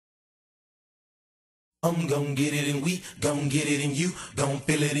I'm gon' get it and we gon' get it and you gon'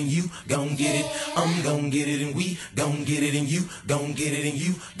 feel it and you gon' get it. I'm gon' get it and we gon' get it and you gon' get it and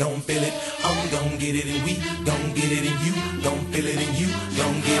you gon' feel it. I'm gon' get it and we gon' get it and you gon' feel it and you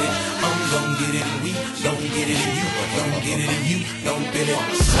gon' get it. I'm gon' get it and we gon' get it and you gon' get it and you gon' feel it.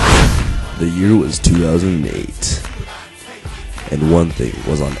 The year was 2008, and one thing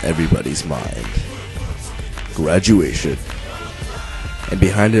was on everybody's mind: graduation. And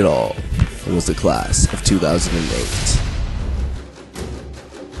behind it all was the class of 2008.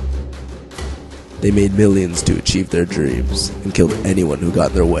 They made millions to achieve their dreams and killed anyone who got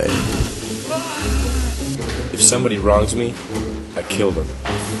in their way. If somebody wrongs me, I kill them.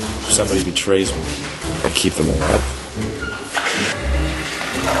 If somebody betrays me, I keep them alive.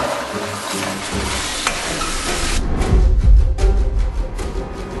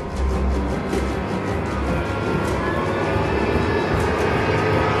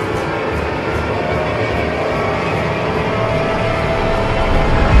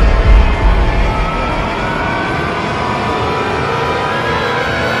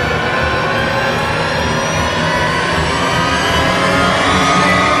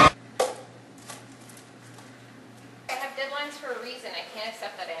 For a reason. I can't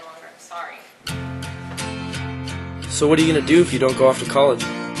accept that any longer. I'm sorry. So what are you going to do if you don't go off to college?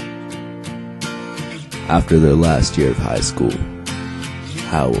 After their last year of high school,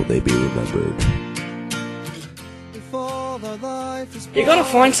 how will they be remembered? You gotta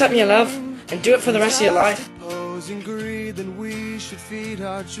find something you love and do it for the rest of your life.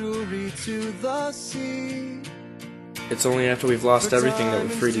 It's only after we've lost everything that we're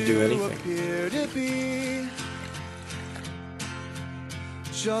free to do anything.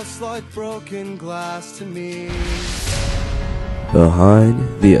 Just like broken glass to me. Behind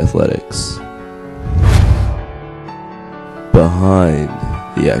the athletics. Behind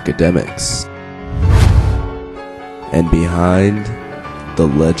the academics. And behind the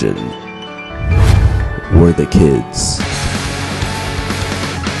legend were the kids.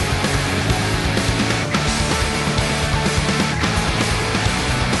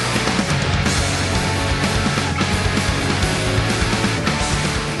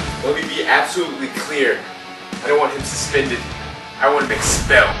 Let me be absolutely clear. I don't want him suspended. I want him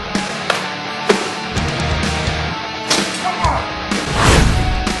expelled.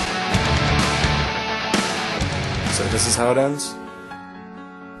 So this is how it ends?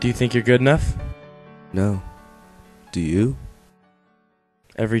 Do you think you're good enough? No. Do you?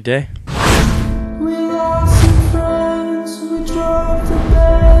 Every day? We lost some friends, we drove the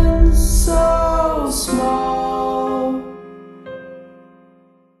Benz so small.